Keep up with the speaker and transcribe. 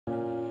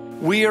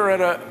We are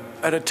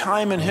at a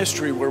time in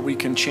history where we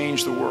can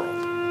change the world.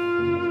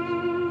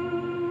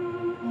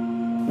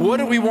 What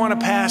do we want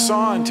to pass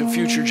on to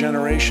future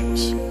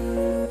generations?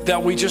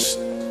 That we just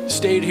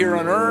stayed here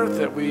on Earth,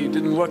 that we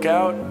didn't look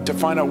out to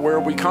find out where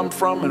we come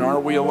from and are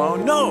we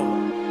alone? No,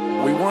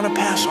 we want to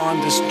pass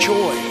on this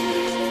joy,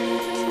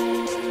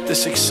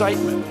 this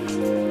excitement.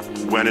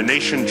 When a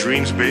nation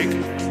dreams big,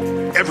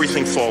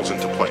 everything falls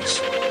into place.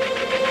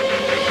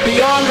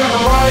 Beyond the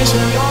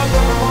horizon,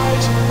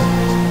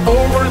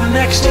 over the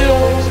next hill,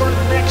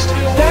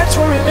 that's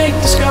where we make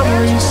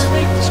discoveries.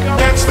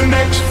 That's the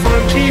next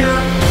frontier.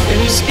 It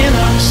is in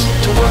us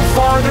to look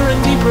farther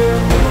and deeper.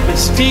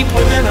 It's deep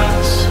within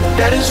us.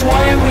 That is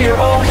why we are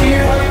all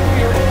here.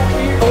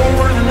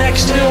 Over the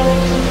next hill,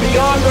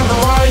 beyond the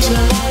horizon.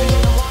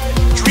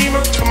 Dream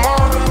of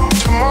tomorrow,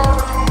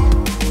 tomorrow.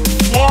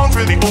 Long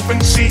for the open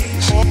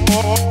seas.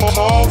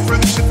 All for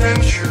this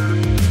adventure.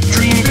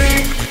 Dream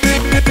big,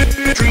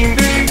 dream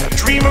big.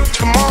 Dream of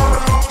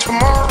tomorrow,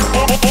 tomorrow.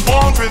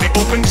 Long for the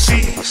open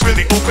seas, for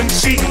the open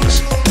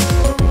seas.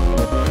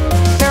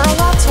 There are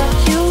lots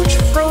of huge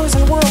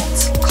frozen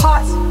worlds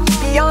caught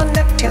beyond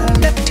Neptune.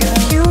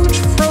 Huge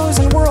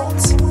frozen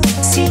worlds.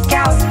 Seek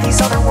out these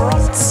other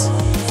worlds.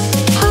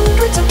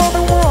 Hundreds of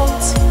other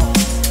worlds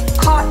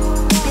caught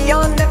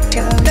beyond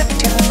Neptune.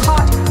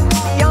 Caught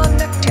beyond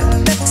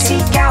Neptune.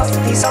 Seek out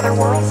these other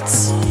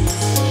worlds.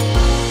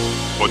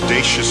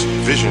 Audacious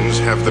visions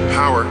have the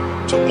power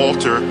to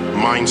alter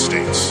mind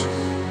states,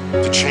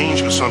 to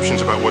change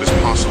assumptions about what is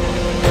possible.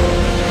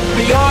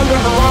 Beyond the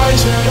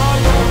horizon,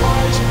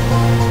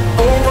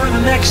 over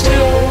the next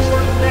hill,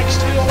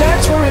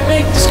 that's where we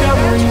make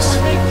discoveries.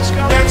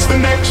 That's the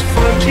next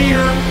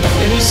frontier.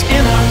 It is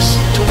in us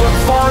to look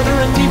farther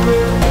and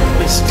deeper.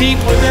 It's deep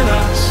within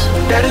us.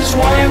 That is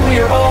why we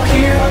are all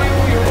here.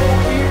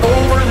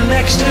 Over the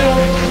next hill,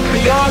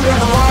 beyond the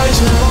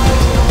horizon.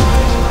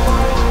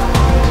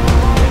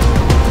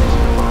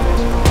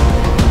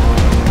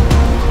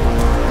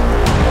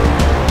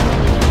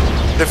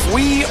 If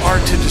we are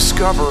to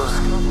discover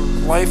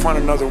life on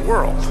another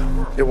world,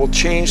 it will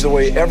change the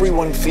way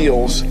everyone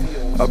feels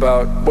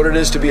about what it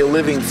is to be a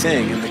living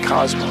thing in the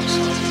cosmos.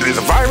 Is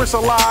a virus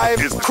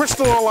alive? Is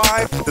crystal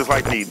alive? Does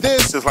life need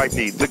this? Does life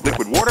need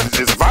liquid water?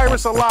 Is a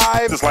virus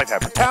alive? Does life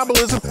have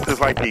metabolism? Does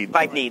life need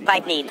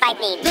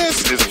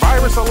this? Is a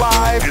virus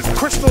alive? Is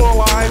crystal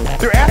alive?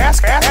 They're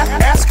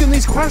asking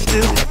these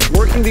questions.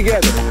 Working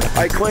together,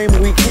 I claim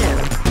we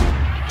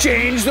can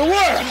change the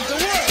world.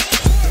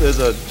 There's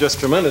a just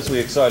tremendously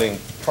exciting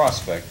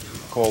prospect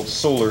called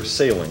solar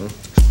sailing,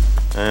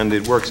 and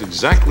it works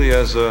exactly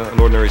as an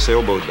ordinary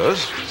sailboat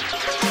does.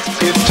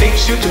 It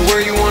takes you to where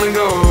you want to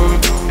go.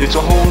 It's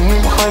a whole new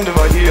kind of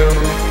idea.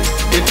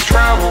 It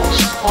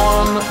travels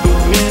on the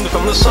wind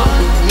from the sun.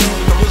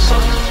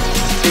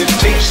 It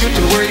takes you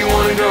to where you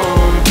want to go.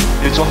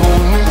 It's a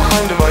whole new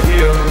kind of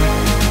idea.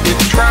 It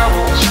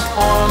travels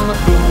on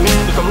the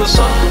wind from the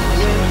sun.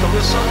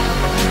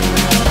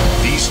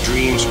 These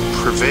dreams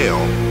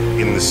prevail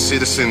in the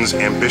citizens'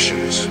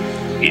 ambitions.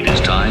 It is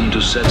time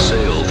to set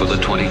sail for the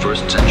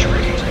 21st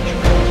century.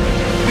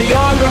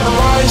 Beyond the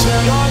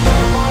horizon,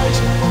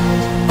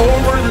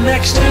 over the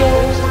next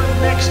hill,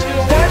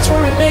 that's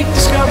where we make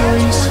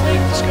discoveries.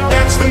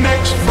 That's the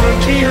next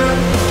frontier.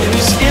 It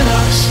is in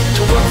us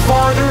to look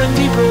farther and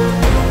deeper.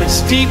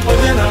 It's deep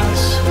within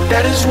us.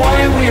 That is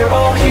why we are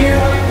all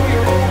here.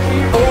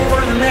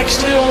 Over the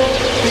next hill,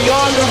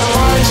 beyond the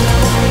horizon.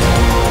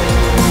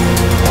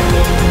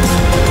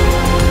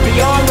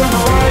 Beyond the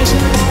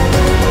horizon,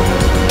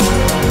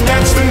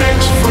 that's the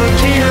next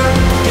frontier.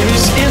 It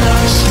is in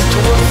us to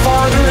look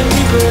farther and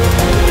deeper.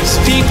 It's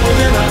deep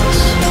within us.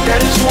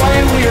 That is why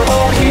we are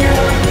all here.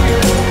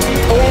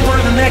 Over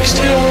the next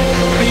hill,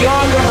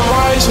 beyond the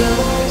horizon.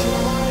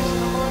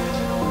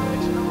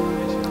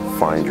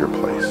 Find your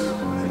place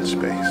in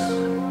space.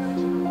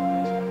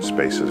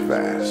 Space is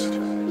vast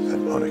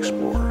and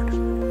unexplored.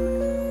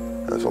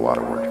 There's a lot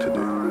of work to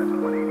do.